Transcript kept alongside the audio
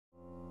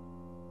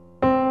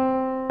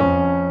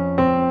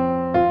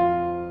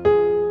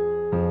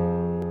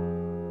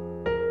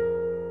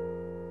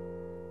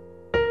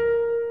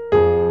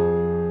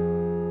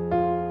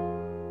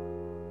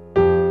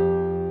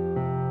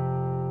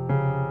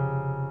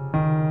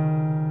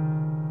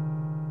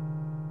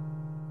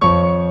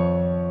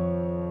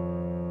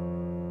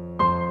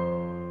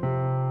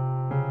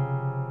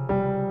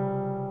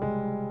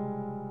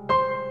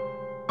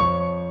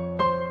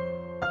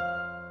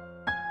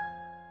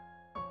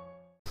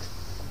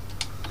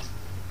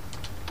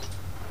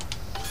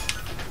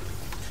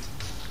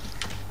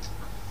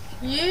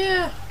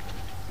Yeah.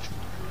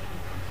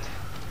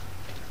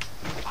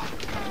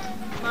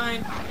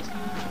 Mine.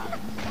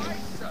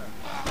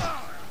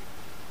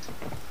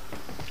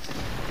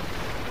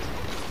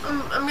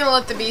 I'm gonna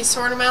let the bee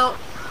sort him out.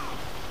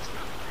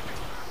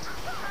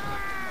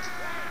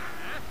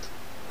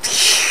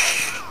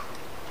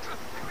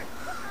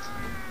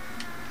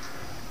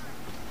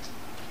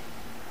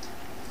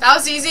 That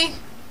was easy.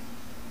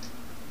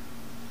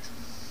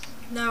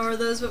 Now, are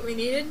those what we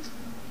needed?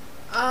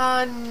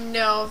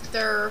 No,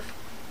 they're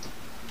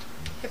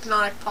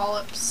hypnotic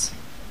polyps.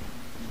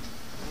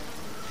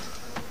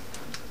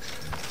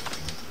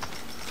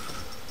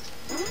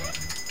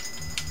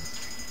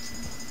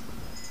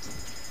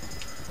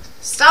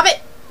 Stop it!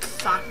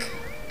 Fuck.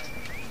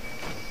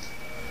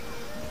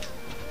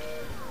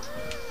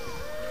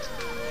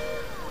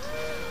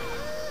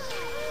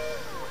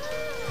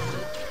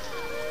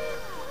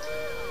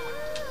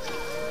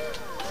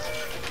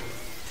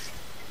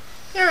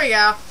 There we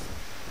go.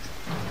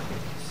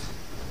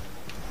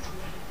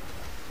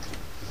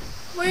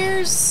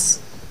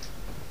 Where's...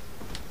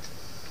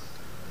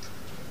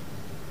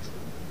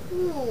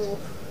 Ooh.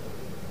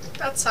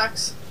 That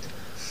sucks.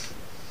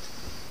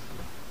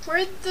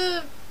 Where'd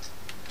the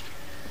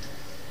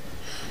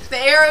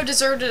arrow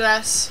deserted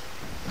us.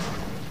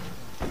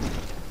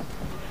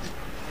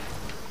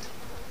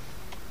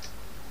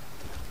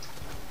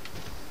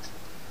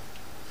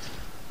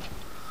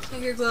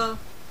 Make your glow.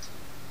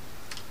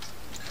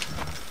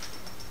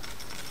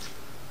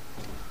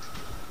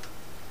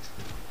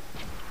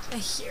 I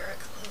hear a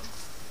glow.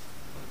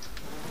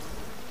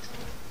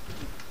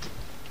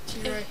 To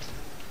your right.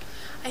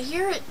 I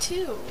hear it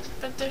too,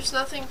 but there's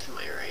nothing to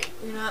my right.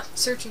 You're not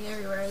searching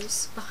everywhere.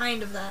 It's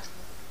behind of that.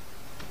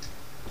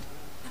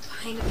 Not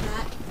behind of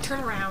that.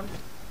 Turn around.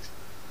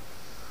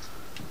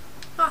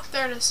 Oh,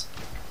 there it is.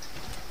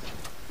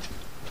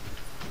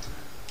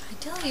 I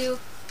tell you.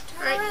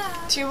 Turn Right,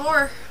 around. 2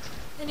 more.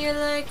 And you're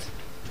like,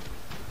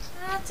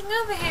 there's nothing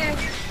over here.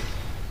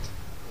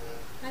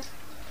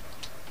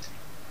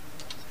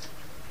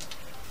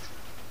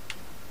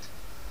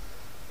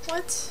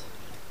 What?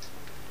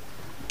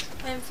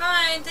 I'm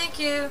fine, thank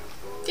you.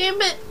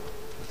 Damn it.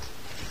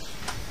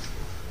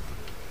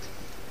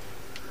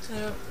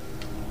 So,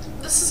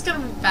 This is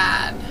gonna be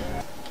bad.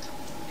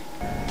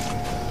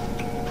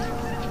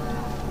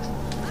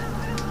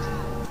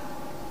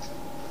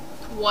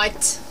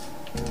 What?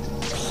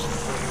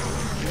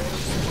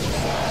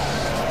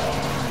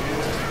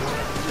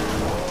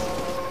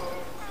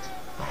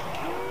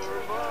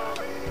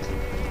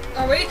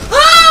 are we?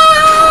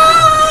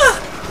 Ah!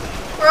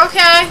 We're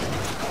okay.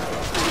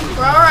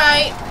 We're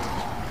alright.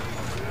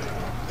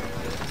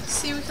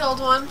 See, we killed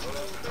one.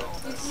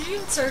 You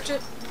can search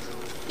it.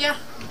 Yeah.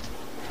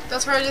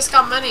 That's where I just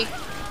got money.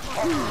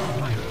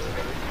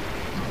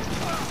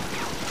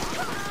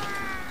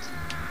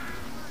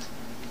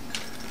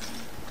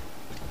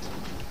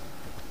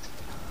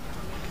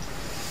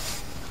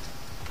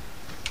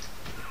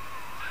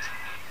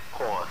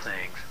 Poor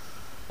things.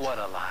 What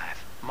a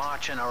life.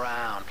 Marching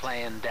around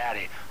playing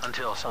daddy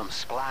until some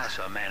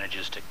splicer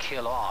manages to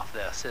kill off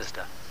their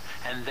sister.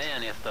 And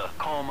then if the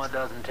coma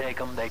doesn't take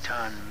them, they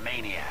turn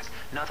maniac.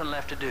 Nothing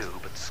left to do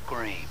but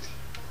scream.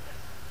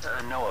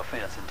 No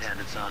offense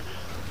intended, son.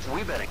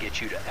 We better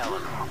get you to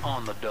Eleanor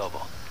on the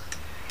double.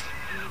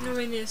 No,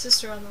 we need a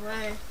sister on the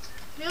way.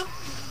 Yep.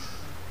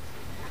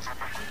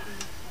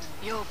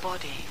 Your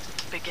body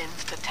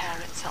begins to tear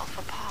itself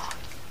apart.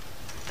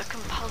 The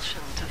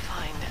compulsion to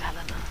find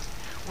Eleanor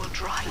will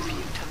drive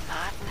you to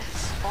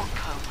madness or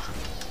coma.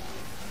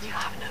 You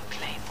have no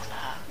claim on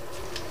her.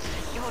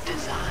 Your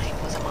design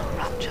was among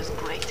Rapture's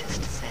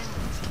greatest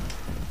sins.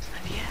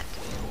 And yet,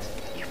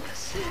 you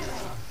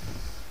persist.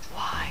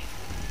 Why?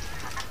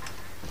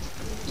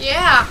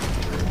 Yeah.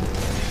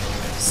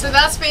 So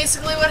that's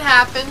basically what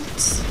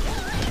happens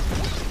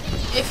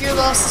if your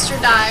little sister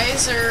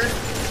dies or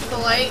the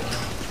like.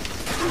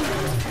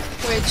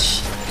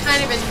 Which,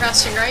 kind of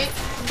interesting, right?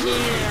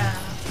 Yeah.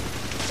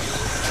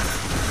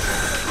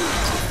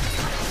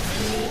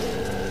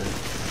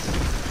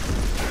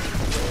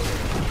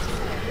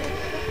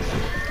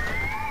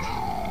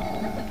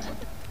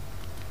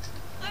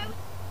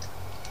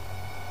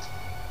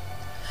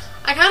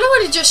 I kind of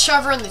want to just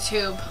shove her in the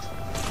tube.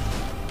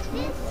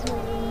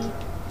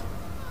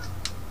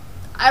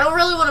 I don't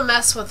really want to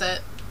mess with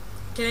it.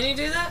 Can you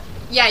do that?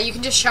 Yeah, you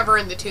can just shove her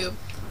in the tube.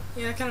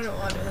 Yeah, I kind of don't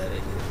want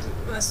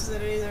to mess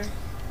with it either. You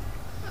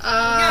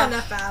Uh, got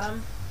enough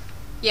Adam.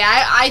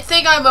 yeah, I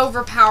think I'm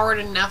overpowered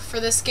enough for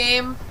this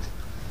game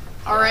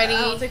already. Yeah,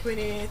 I don't think we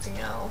need anything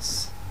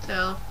else.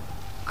 No.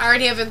 I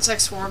already have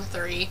Insect Swarm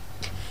 3.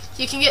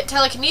 You can get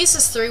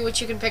Telekinesis 3,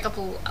 which you can pick up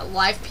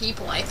live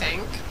people, I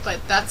think. But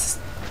that's...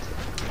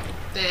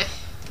 eh.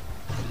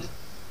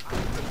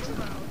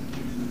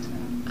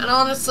 And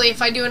honestly,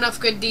 if I do enough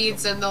good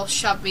deeds, then they'll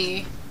shove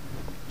me,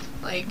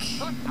 like...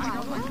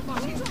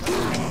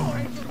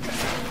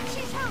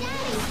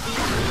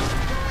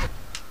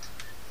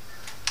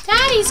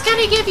 Daddy's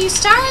gonna give you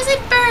stars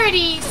and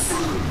birdies!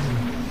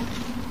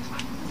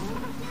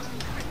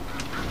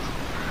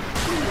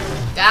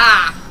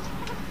 Ah.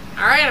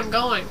 Alright, I'm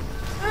going.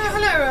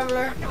 Hello,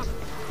 Rambler.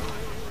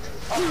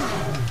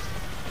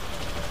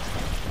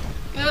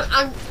 You know,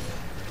 I'm...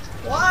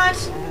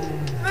 What?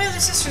 My other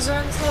sisters are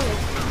on this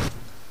level.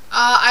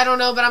 I don't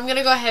know, but I'm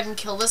gonna go ahead and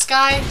kill this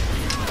guy.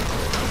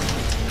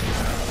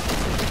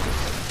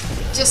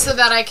 Just so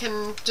that I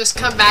can just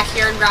come back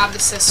here and grab the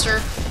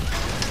sister.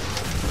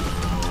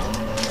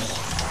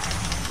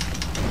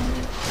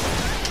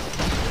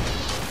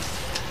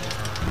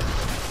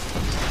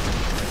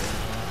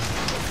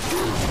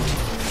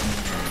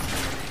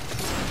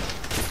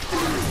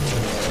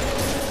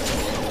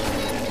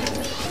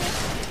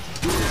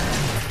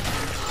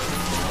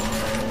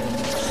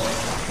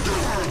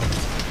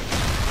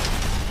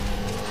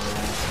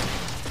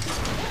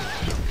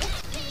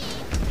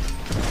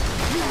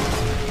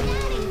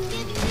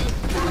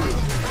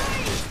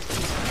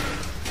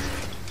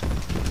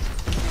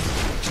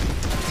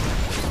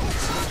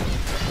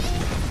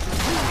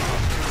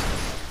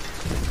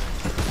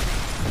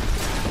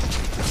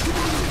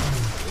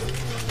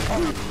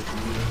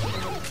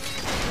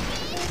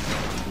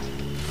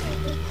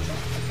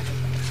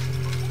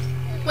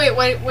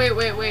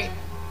 Wait.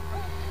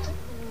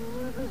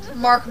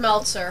 Mark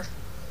Meltzer.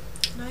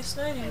 Nice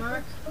nighty,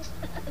 Mark.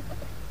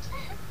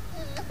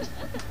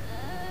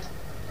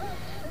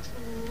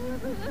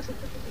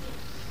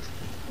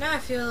 Now I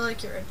feel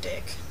like you're a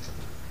dick.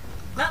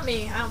 Not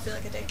me, I don't feel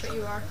like a dick, but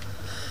you are.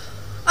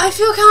 I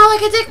feel kind of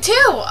like a dick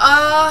too.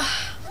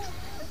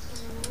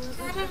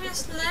 Could've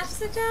just left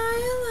the guy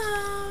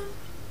alone.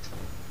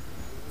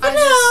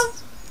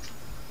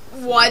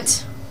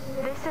 What?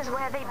 This is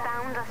where they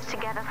bound us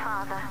together,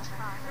 Father.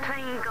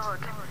 Playing God.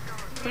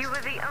 You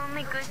were the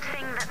only good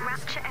thing that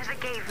Rapture ever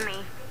gave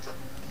me.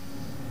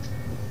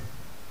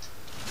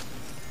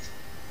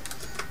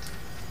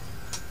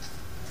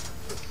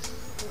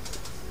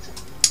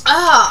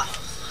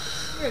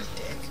 You're a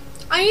dick.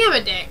 I am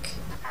a dick.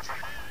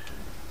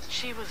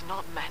 She was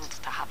not meant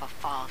to have a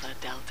father,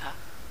 Delta.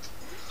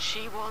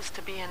 She was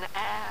to be an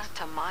heir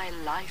to my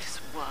life's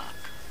work.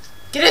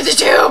 Get in the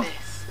tube!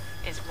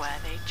 This is where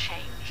they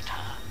changed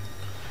her,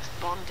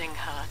 bonding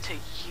her to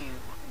you.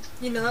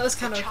 You know, that was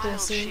kind The of a cool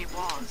child scene. she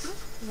was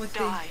With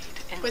died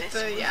in With this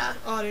the, room. yeah.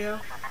 audio.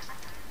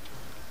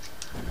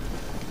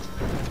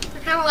 I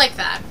kind of like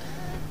that.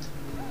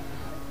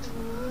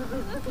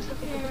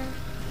 Here.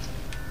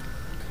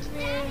 Come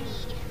here.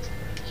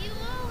 You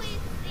always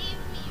save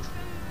me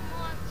from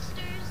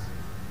monsters.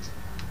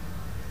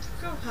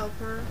 Go help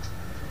her.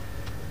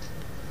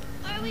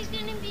 Are we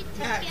gonna be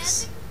together?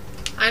 X.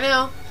 I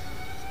know.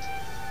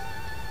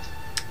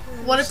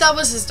 What if that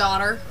was his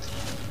daughter?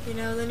 You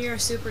know, then you're a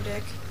super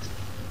dick.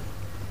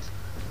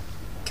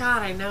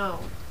 God, I know.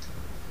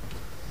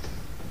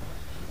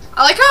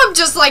 I like how I'm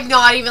just like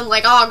not even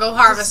like, oh, go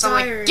harvest. I'm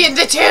like, Diary. get in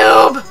the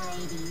tube!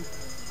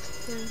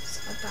 There's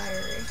a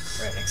diary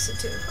right next to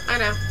tube. I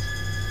know.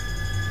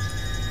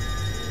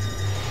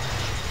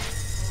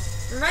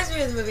 Reminds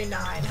me of the movie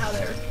 9, how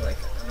they're like,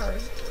 how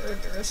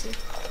risky.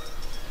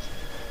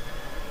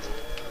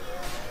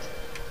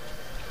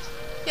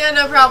 Yeah,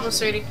 no problem,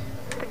 sweetie.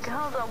 The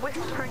girls are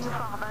whispering,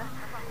 Father.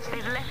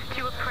 They've left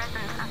you a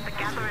present at the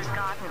Gatherer's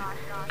Garden.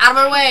 Out of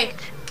my way.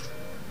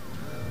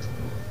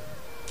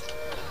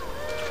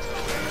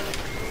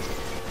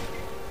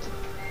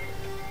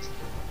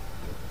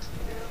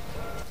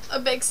 A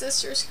big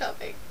sister's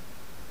coming.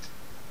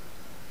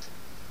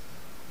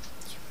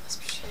 You must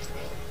be shitting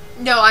me.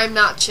 No, I'm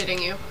not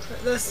shitting you.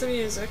 That's the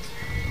music.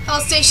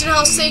 Hell station,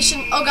 hell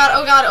station. Oh god,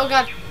 oh god, oh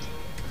god.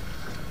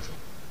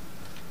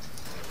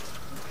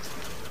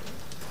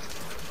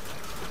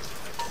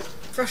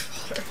 Fresh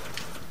water.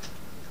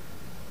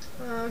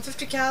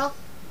 50 cal?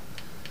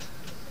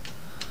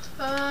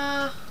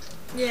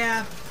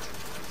 Yeah.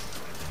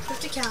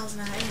 50 cal's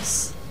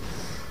nice.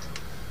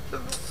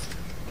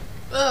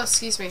 Oh,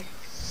 excuse me.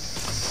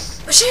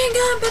 Machine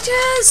gun,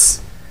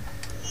 bitches!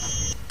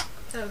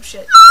 Oh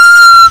shit.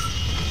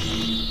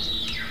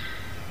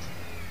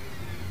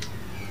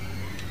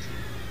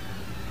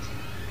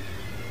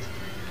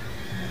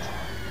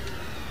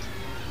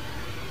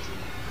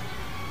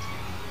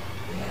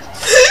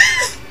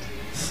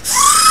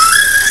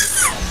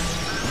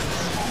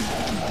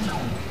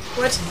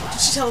 What? Did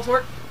she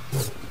teleport?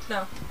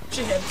 No.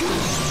 She hid.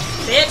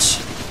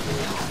 Bitch!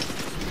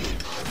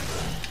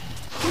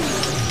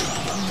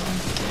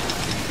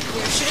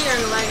 Yeah, shooting her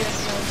in the leg is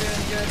no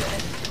doing good.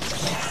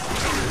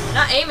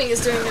 Not aiming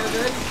is doing no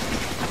good.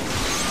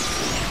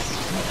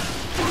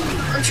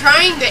 I'm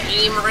trying to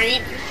aim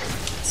right.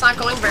 It's not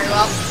going very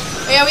well.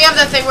 Oh, yeah, we have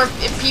that thing where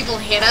if people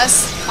hit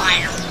us,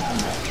 fire.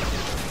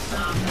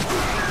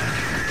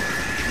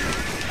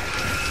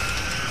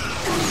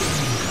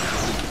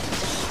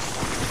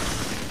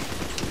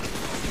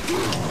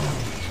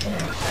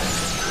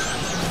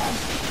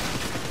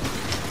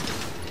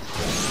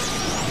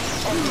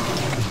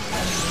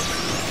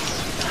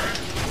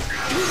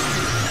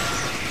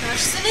 Now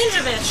she's a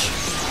ninja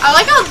bitch. I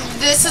like how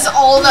this is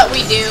all that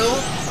we do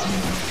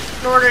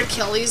in order to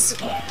kill these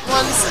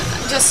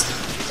ones. Just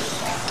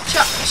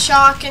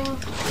shock and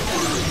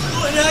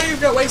Oh, now you've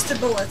got wasted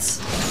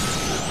bullets.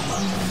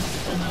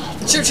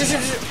 Shoot, shoot,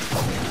 shoot, shoot.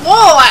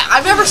 Whoa,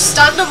 I've never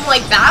stunned him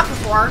like that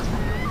before.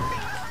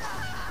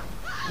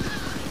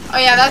 Oh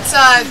yeah, that's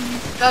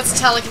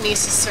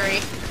telekinesis 3.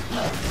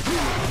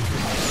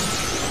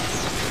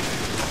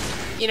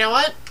 You know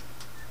what?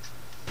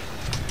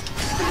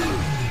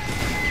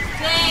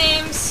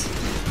 Names!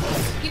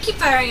 You keep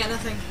firing at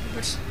nothing,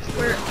 which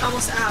we're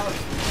almost out.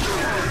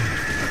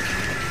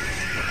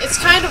 It's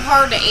kind of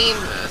hard to aim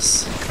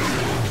this.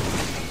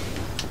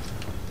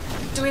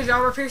 Do we have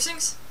armor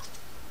piercings?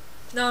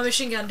 No,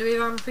 machine gun. Do we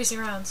have armor piercing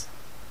rounds?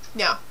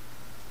 No.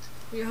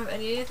 We don't have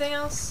anything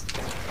else?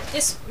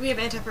 Yes, we have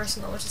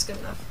anti-personal, which is good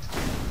enough.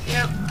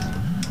 Yep.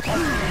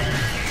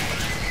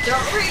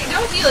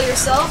 Don't heal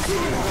yourself.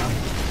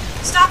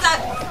 Stop that.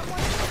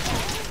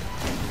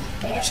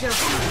 Where'd she go?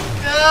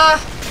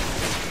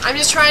 I'm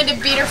just trying to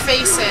beat her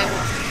face in.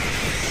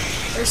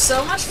 There's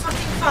so much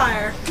fucking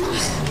fire.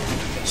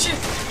 Shoot,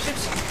 shoot,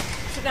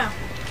 shoot now.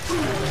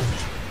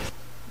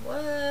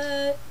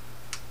 What?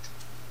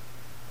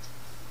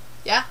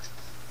 Yeah?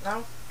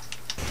 No.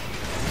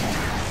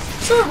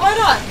 Sure, why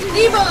not?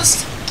 The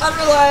most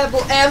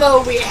unreliable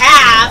ammo we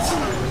have.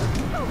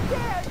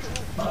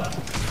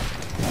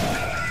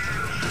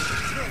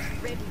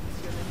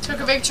 Took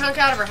a big chunk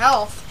out of her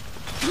health.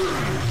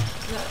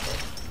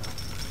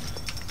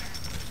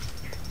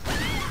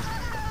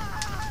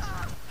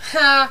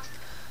 Ha.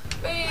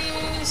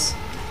 Please.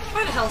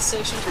 Find a health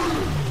station.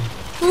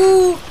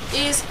 Who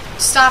is...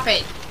 Stop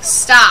it.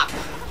 Stop.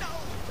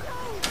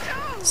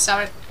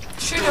 Stop it.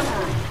 Shoot him.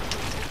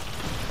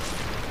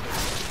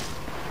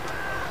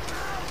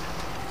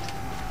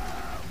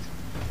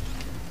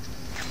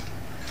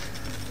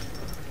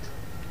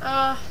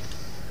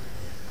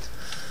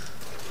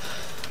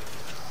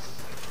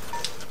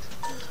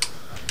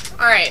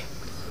 Alright.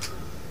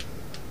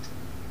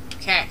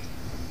 Okay.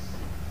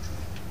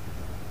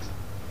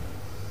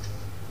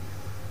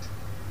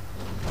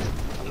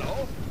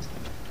 Hello?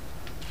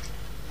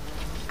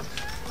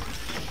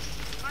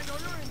 I know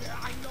you're in there.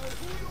 I know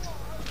who you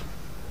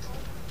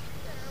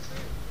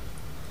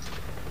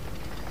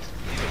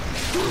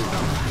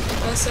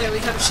are. Let's say we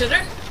have a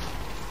shitter.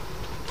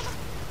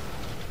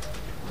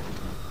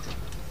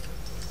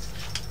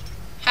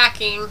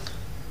 Hacking.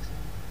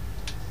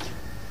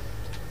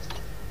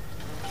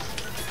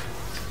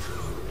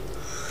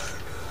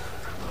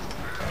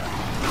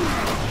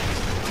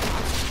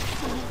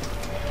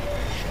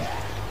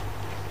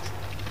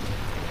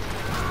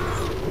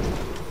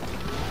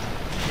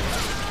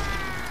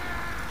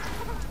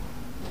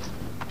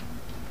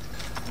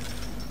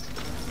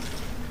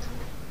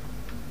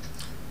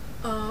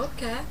 Oh,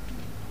 okay.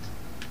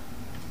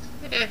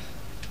 Eh.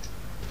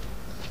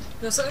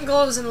 No, something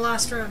glows in the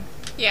last room.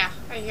 Yeah,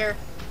 right here.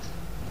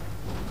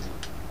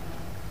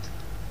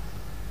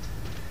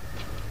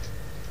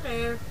 Right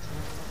here.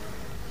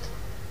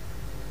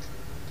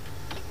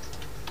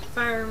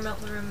 Fire melt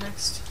the room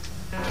next.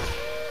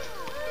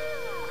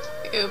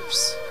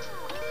 Oops.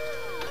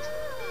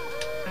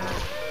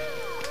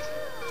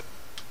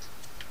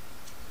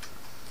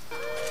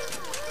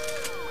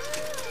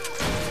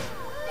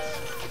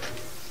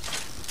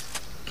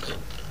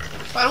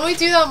 Why don't we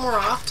do that more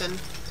often?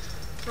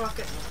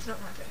 Rocket. Not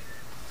rocket.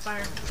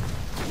 Fire.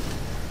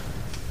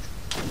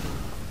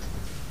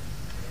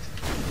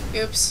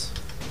 Oops.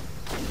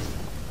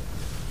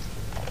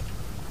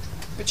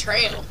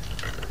 Betrayal.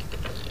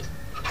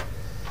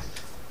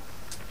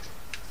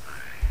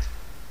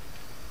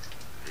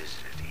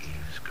 Visited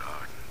Eve's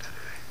garden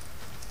today.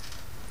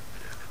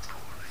 It ended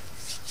poorly.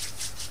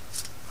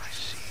 My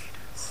seed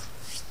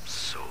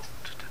sold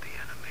to the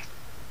enemy.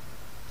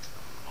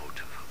 The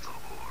motive of the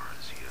war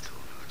as yet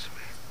eludes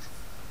me.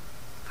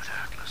 But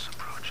Atlas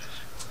approaches,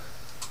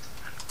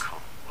 and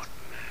come what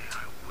may,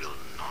 I will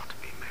not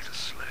be made a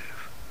slave.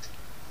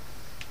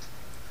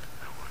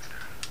 I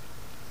wonder,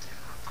 in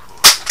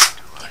record,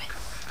 do I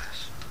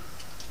confess?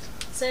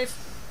 Safe.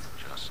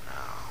 Just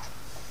now,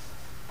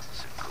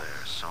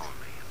 Sinclair saw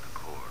me in the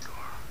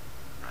corridor,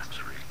 perhaps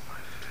reading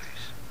my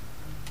face.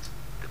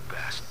 The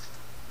best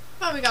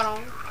Oh, we got all.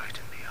 right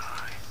in the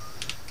eye,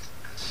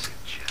 and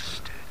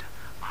suggested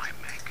I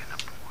make an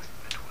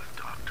appointment with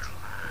Dr.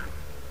 Lamb.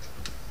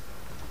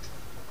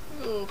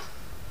 Ooh.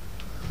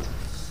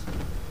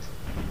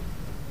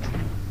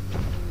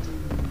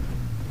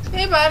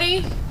 Hey,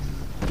 buddy.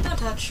 Don't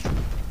touch.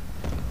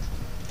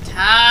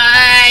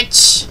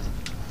 Touch!